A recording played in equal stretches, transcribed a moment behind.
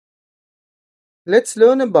Let's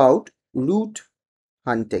learn about root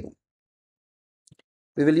hunting.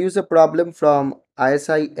 We will use a problem from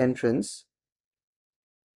ISI Entrance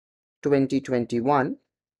 2021.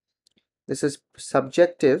 This is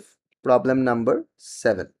subjective problem number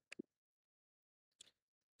 7.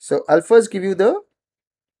 So I'll first give you the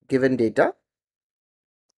given data.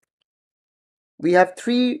 We have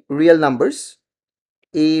three real numbers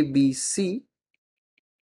a, b, c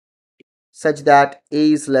such that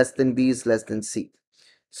a is less than b is less than c.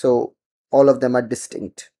 So all of them are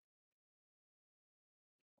distinct.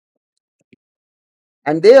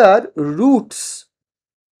 And they are roots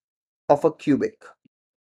of a cubic.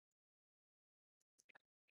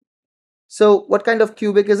 So what kind of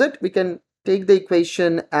cubic is it? We can take the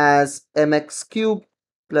equation as mx cube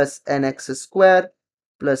plus nx square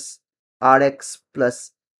plus rx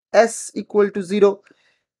plus s equal to 0.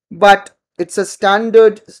 But it's a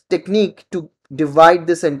standard technique to divide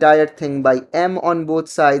this entire thing by m on both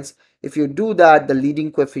sides. If you do that, the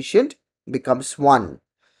leading coefficient becomes 1.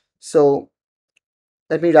 So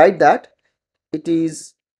let me write that. It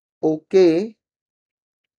is okay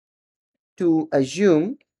to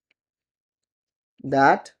assume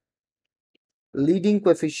that leading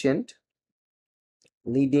coefficient,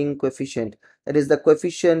 that is the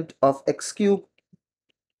coefficient of x cube,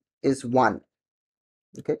 is 1.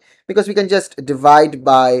 Okay, because we can just divide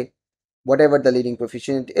by whatever the leading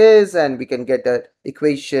coefficient is and we can get an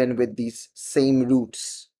equation with these same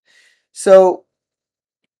roots. So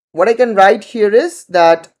what I can write here is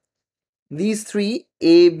that these three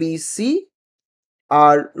a, b, c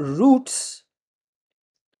are roots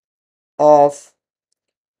of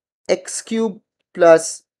x cube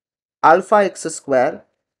plus alpha x square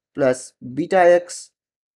plus beta x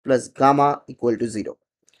plus gamma equal to 0.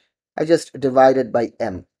 I just divided by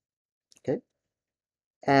m. Okay,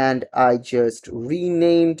 and I just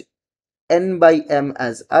renamed n by m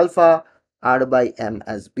as alpha, r by m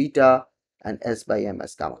as beta, and s by m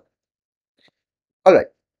as gamma. All right.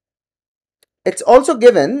 It's also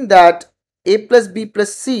given that a plus b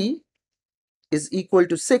plus c is equal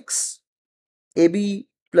to 6, ab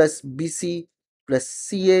plus bc plus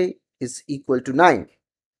ca is equal to 9.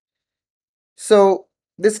 So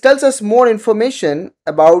this tells us more information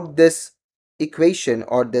about this equation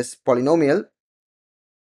or this polynomial,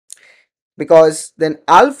 because then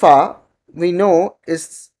alpha we know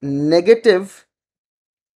is negative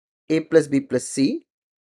a plus b plus c.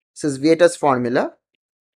 This is Vieta's formula.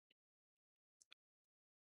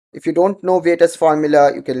 If you don't know Vieta's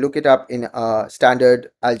formula, you can look it up in a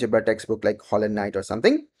standard algebra textbook like Holland Knight or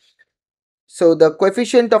something. So the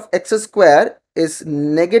coefficient of x square is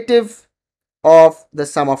negative of the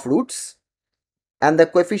sum of roots, and the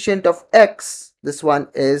coefficient of x, this one,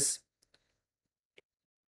 is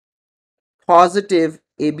positive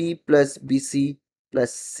ab plus bc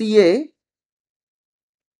plus ca,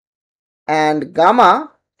 and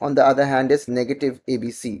gamma on the other hand is negative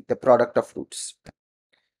abc, the product of roots.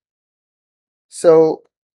 So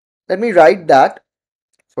let me write that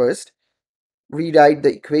first. Rewrite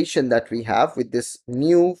the equation that we have with this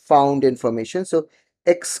new found information. So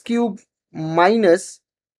x cube minus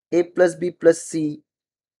a plus b plus c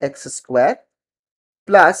x square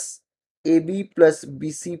plus ab plus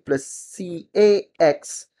bc plus ca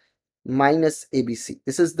x minus abc.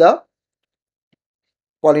 This is the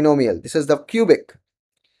polynomial. This is the cubic.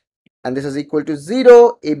 And this is equal to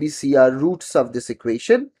 0. ABC are roots of this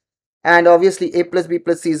equation. And obviously a plus b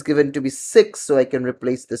plus c is given to be 6. So I can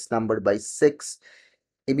replace this number by 6.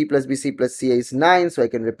 AB plus BC plus CA is 9. So I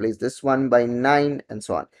can replace this one by 9 and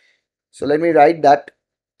so on. So let me write that.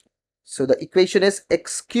 So the equation is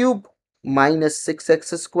x cube minus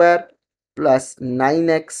 6x square plus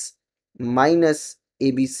 9x minus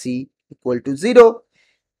ABC equal to 0.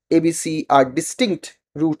 ABC are distinct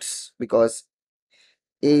roots because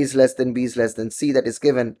A is less than B is less than C, that is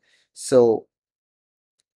given. So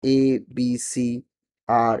A, B, C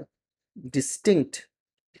are distinct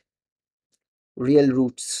real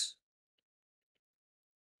roots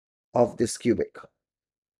of this cubic.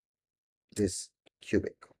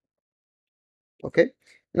 Okay.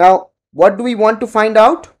 Now, what do we want to find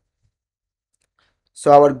out?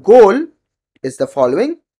 So our goal is the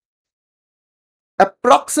following.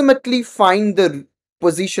 Approximately find the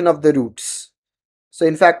position of the roots. So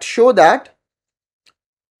in fact, show that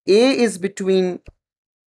A is between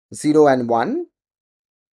 0 and 1,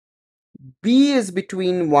 B is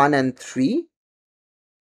between 1 and 3,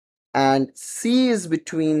 and C is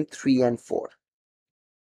between 3 and 4.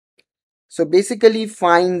 So basically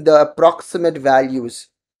find the approximate values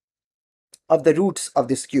of the roots of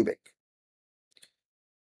this cubic.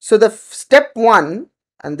 So the step 1,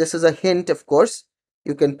 and this is a hint, of course,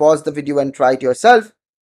 you can pause the video and try it yourself.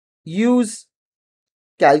 Use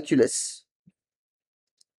calculus.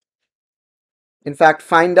 In fact,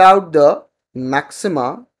 find out the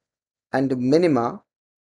maxima and minima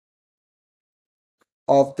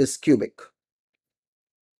of this cubic.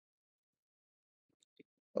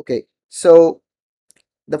 Okay, so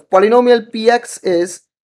the polynomial px is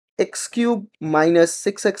x cube minus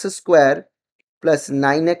 6x square plus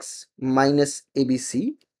 9x minus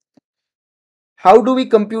abc. How do we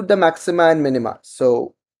compute the maxima and minima?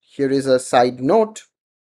 So here is a side note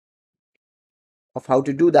of how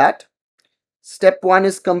to do that. Step 1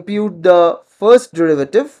 is compute the first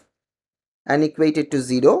derivative and equate it to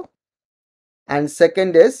 0. And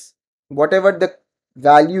second is whatever the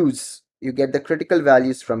values, you get the critical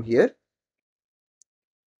values from here.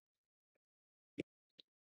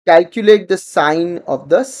 Calculate the sign of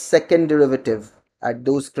the second derivative at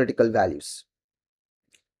those critical values.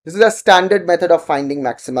 This is a standard method of finding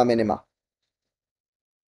maxima minima.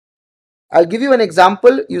 I'll give you an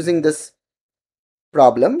example using this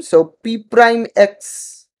problem. So p prime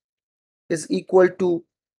x is equal to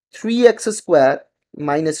 3x square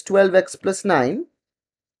minus 12x plus 9.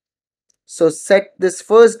 So set this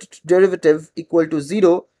first derivative equal to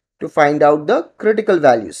 0 to find out the critical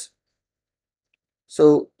values.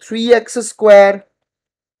 So 3x square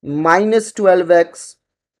minus 12x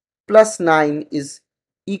plus 9 is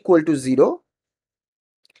equal to 0,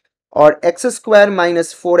 or x square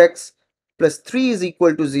minus 4x plus 3 is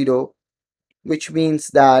equal to 0, which means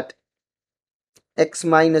that x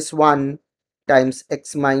minus 1 times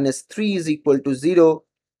x minus 3 is equal to 0,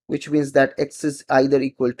 which means that x is either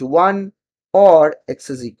equal to 1 or x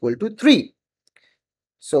is equal to 3.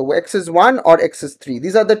 So x is 1 or x is 3.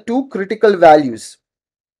 These are the two critical values.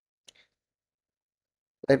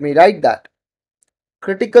 Let me write that.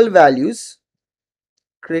 Critical values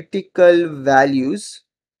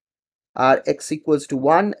are x equals to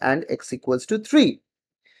 1 and x equals to 3.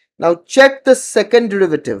 Now check the second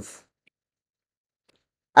derivative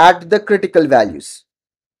at the critical values.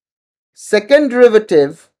 Second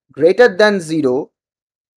derivative greater than 0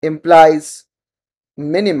 implies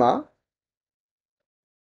minima.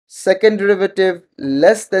 Second derivative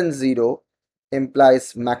less than 0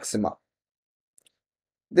 implies maxima.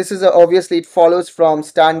 This is obviously it follows from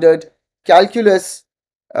standard calculus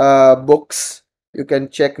books. You can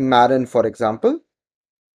check Marin, for example.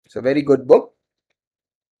 It's a very good book.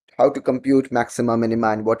 How to compute maxima,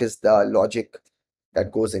 minima, and what is the logic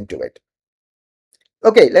that goes into it.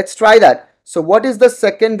 Okay, let's try that. So what is the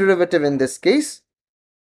second derivative in this case?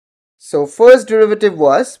 So first derivative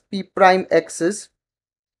was p prime x is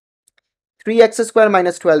 3x square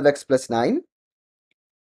minus 12x plus 9.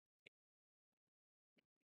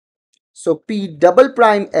 So p double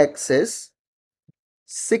prime x is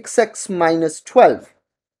 6x minus 12.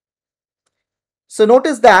 So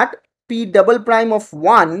notice that p double prime of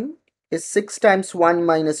 1 is 6 times 1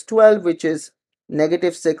 minus 12, which is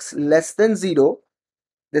negative 6 less than 0.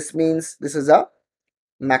 This means this is a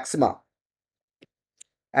maxima.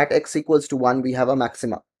 At x equals to 1, we have a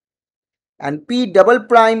maxima. And p double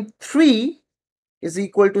prime 3 is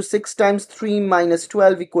equal to 6 times 3 minus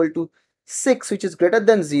 12 equal to 6, which is greater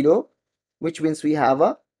than 0, which means we have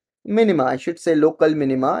a minima. I should say local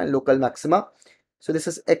minima and local maxima. So this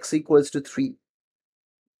is x equals to 3.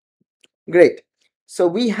 Great. So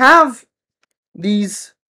we have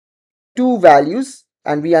these two values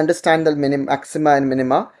and we understand the maxima and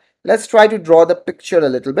minima. Let's try to draw the picture a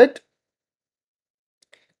little bit.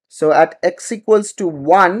 So at x equals to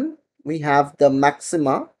 1, we have the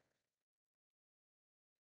maxima.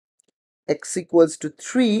 X equals to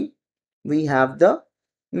 3, we have the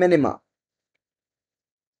minima.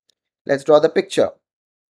 Let's draw the picture.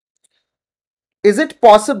 Is it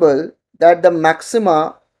possible that the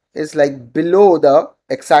maxima is like below the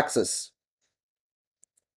x-axis?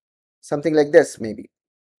 Something like this maybe.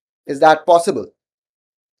 Is that possible?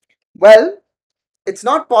 Well, it's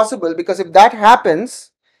not possible, because if that happens,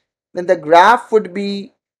 then the graph would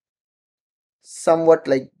be somewhat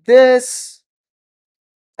like this,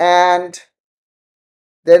 and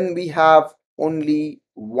then we have only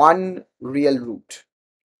one real root.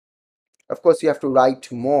 Of course, you have to write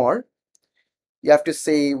more. You have to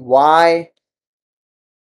say y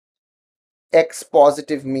x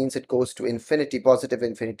positive means it goes to infinity, positive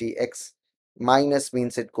infinity. X minus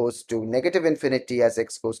means it goes to negative infinity as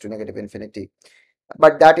x goes to negative infinity.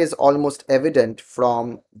 But that is almost evident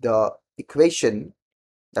from the equation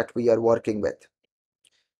that we are working with.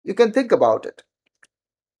 You can think about it.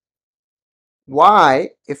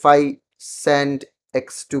 Why, if I send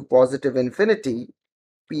x to positive infinity,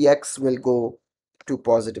 px will go to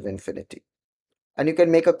positive infinity. And you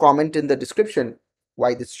can make a comment in the description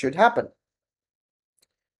why this should happen.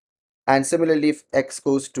 And similarly, if x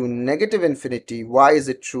goes to negative infinity, why is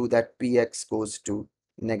it true that px goes to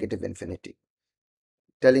negative infinity?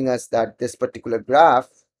 Telling us that this particular graph,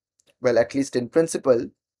 well, at least in principle,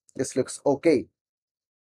 this looks okay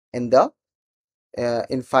in the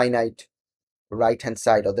infinite right hand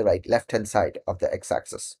side or the left hand side of the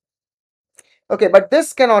x-axis. Okay, but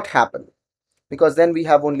this cannot happen because then we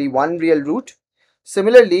have only one real root.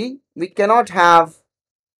 Similarly, we cannot have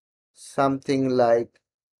something like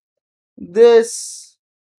this,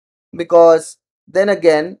 because then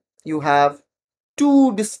again you have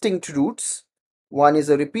two distinct roots. One is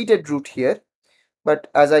a repeated root here,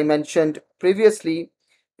 but as I mentioned previously,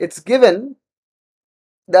 it's given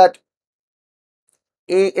that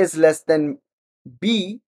a is less than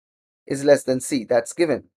b is less than c. That's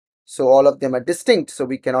given. So all of them are distinct, so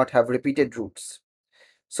we cannot have repeated roots.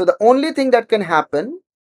 So the only thing that can happen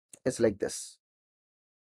is like this.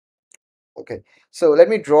 Okay, so let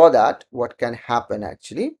me draw that, what can happen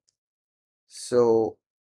actually. So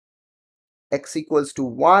x equals to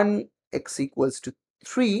 1, x equals to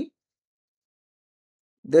 3.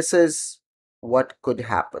 This is what could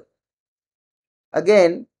happen.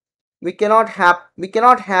 Again, we cannot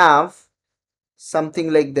have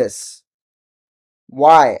something like this.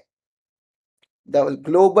 Why? The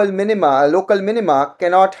global minima, local minima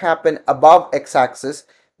cannot happen above x-axis,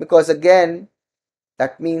 because again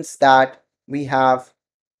that means that we have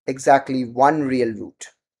exactly one real root.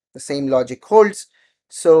 The same logic holds.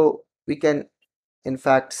 So we can in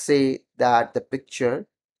fact say that the picture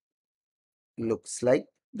looks like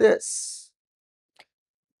this.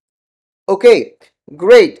 Okay,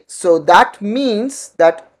 great. So that means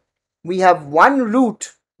that we have one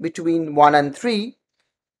root between 1 and 3,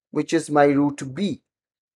 which is my root b.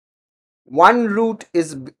 One root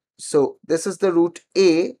is, so this is the root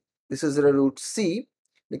a, this is the root c,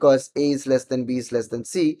 because a is less than b is less than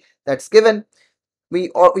c. That's given. We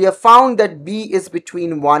have found that b is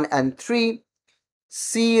between 1 and 3.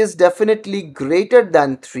 C is definitely greater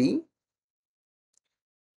than 3.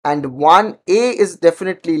 And 1a is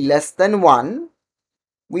definitely less than 1.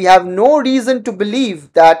 We have no reason to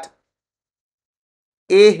believe that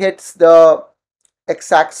a hits the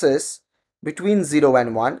x-axis between 0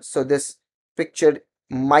 and 1. So this picture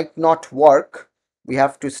might not work. We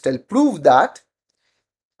have to still prove that.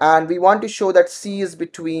 And we want to show that c is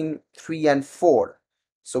between 3 and 4.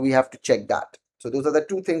 So we have to check that. So those are the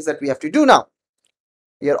two things that we have to do now.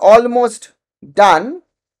 We are almost done.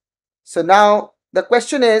 So now the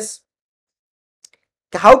question is,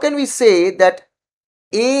 how can we say that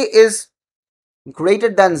a is greater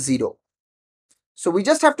than 0? So we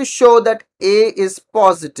just have to show that a is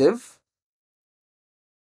positive.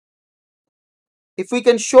 If we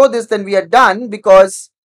can show this, then we are done,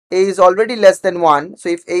 because a is already less than 1. So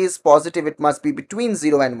if a is positive, it must be between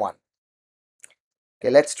 0 and 1.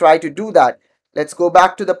 Okay, let's try to do that. Let's go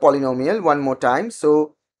back to the polynomial one more time.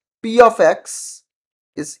 So p of x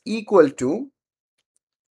is equal to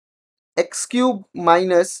x cube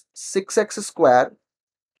minus 6x square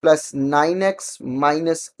plus 9x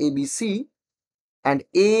minus abc, and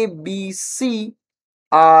abc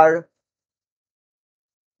are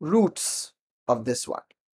roots of this one.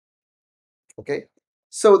 Okay,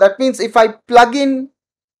 so that means if I plug in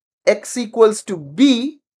x equals to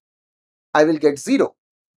b, I will get 0.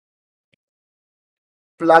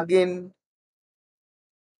 Plug in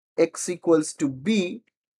x equals to b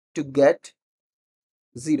to get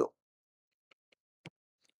 0.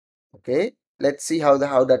 Okay, let's see how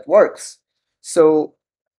that works. So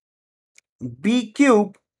b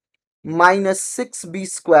cube minus 6b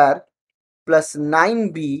square plus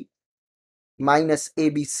 9b minus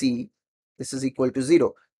abc, this is equal to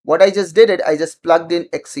 0. What I just did, I just plugged in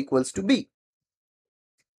x equals to b.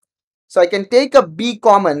 So I can take a b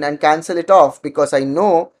common and cancel it off, because I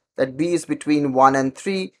know that b is between 1 and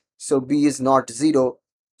 3, so b is not 0.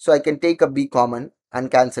 So I can take a b common and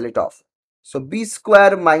cancel it off. So b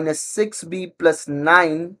square minus 6b plus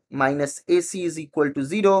 9 minus ac is equal to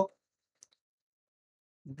 0.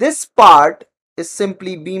 This part is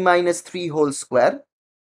simply b minus 3 whole square,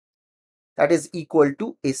 that is equal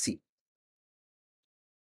to ac.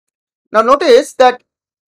 Now notice that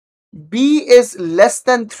b is less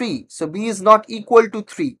than 3, so b is not equal to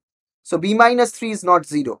 3. So b minus 3 is not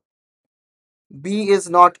 0. B is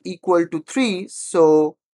not equal to 3,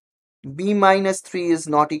 so b minus 3 is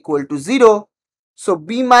not equal to 0. So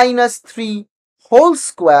b minus 3 whole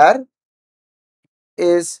square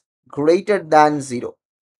is greater than 0.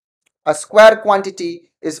 A square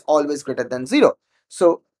quantity is always greater than 0.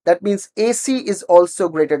 So That means AC is also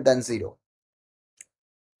greater than 0.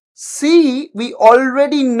 C we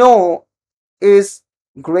already know is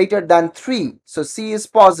greater than 3. So C is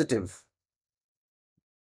positive.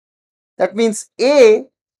 That means A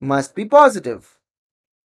must be positive.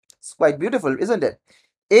 It's quite beautiful, isn't it?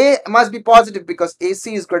 A must be positive because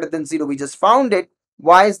AC is greater than 0. We just found it.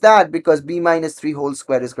 Why is that? Because B minus 3 whole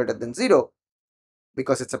square is greater than 0.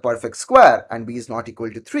 Because it's a perfect square and B is not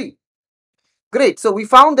equal to 3. Great. So we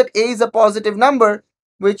found that A is a positive number,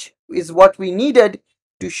 which is what we needed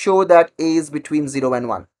to show that A is between 0 and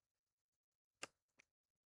 1.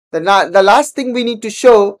 The last thing we need to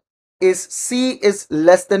show is C is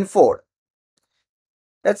less than 4.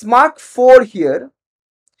 Let's mark 4 here.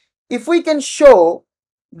 If we can show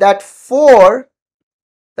that 4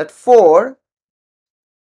 at 4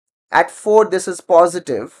 this is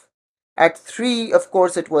positive, at 3 of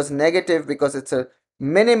course it was negative because it's a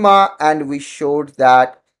minima, and we showed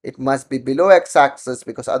that it must be below x-axis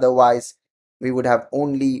because otherwise we would have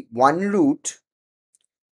only one root.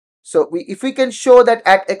 So if we can show that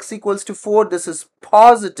at x equals to 4 this is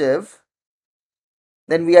positive,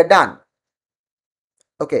 then we are done.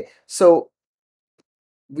 Okay, so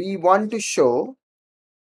we will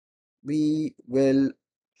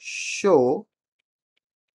show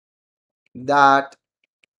that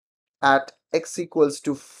at x equals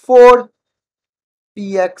to 4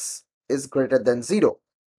 px is greater than 0.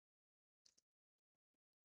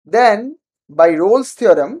 Then by Rolle's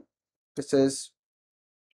theorem, this is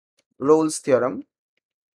Rolle's theorem,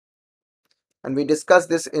 and we discussed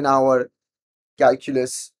this in our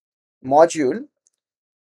calculus module,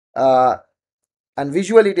 and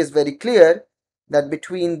visually it is very clear that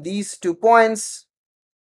between these 2 points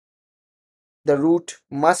the root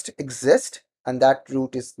must exist, and that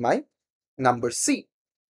root is my number C.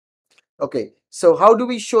 Okay, so how do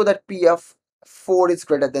we show that P of 4 is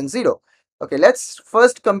greater than 0? Okay, let's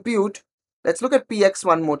first compute. Let's look at Px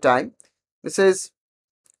one more time. This is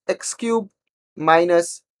x cubed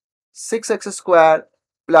minus 6x squared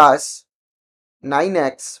plus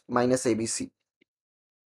 9x minus ABC.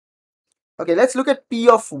 Okay, let's look at P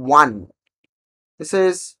of 1. This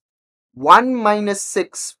is 1 minus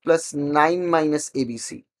 6 plus 9 minus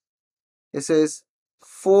ABC. This is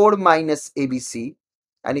 4 minus ABC.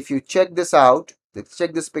 And if you check this out,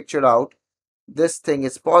 check this picture out, this thing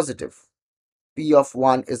is positive. P of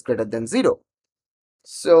 1 is greater than 0.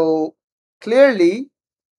 So clearly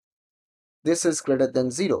this is greater than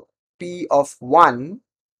 0. P of 1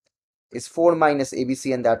 is 4 minus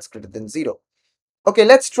ABC, and that's greater than 0. Okay,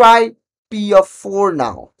 let's try P of 4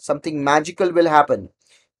 now. Something magical will happen.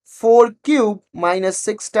 4 cube minus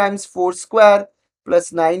 6 times 4 square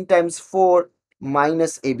plus 9 times 4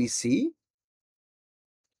 minus ABC.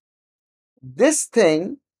 This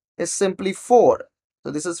thing is simply 4.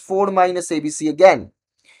 So this is 4 minus ABC again.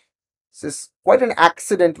 This is quite an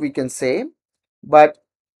accident, we can say, but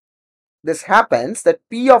this happens that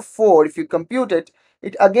P of 4, if you compute it,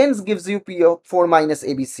 it again gives you P of 4 minus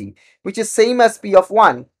ABC, which is same as P of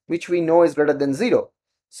 1, which we know is greater than 0.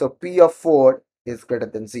 So P of 4 is greater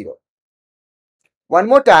than 0. One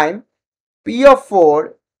more time, P of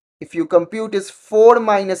 4, if you compute is 4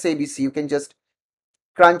 minus ABC, you can just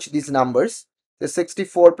crunch these numbers. The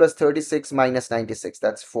 64 plus 36 minus 96,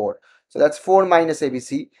 that's 4. So that's 4 minus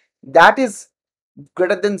ABC. That is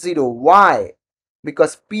greater than 0. Why?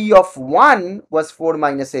 Because P of 1 was 4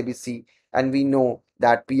 minus ABC, and we know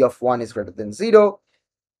that P of 1 is greater than 0.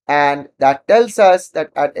 And that tells us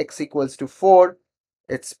that at x equals to 4,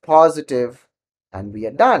 it's positive, and we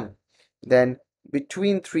are done. Then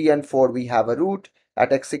between 3 and 4, we have a root.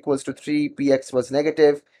 At x equals to 3, px was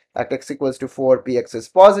negative. At x equals to 4, px is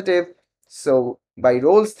positive. So by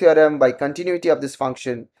Rolle's theorem, by continuity of this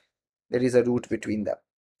function, there is a root between them.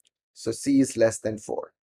 So C is less than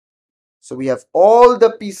 4. So we have all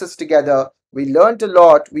the pieces together. We learned a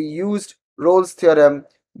lot. We used Rolle's theorem.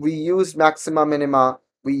 We used maxima minima.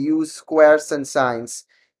 We used squares and sines.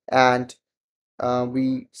 And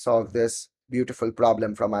we solved this beautiful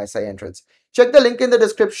problem from ISI Entrance. Check the link in the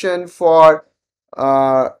description for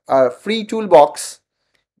a free toolbox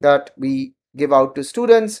that we give out to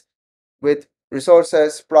students with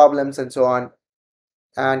resources, problems, and so on.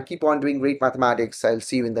 And keep on doing great mathematics. I'll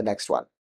see you in the next one.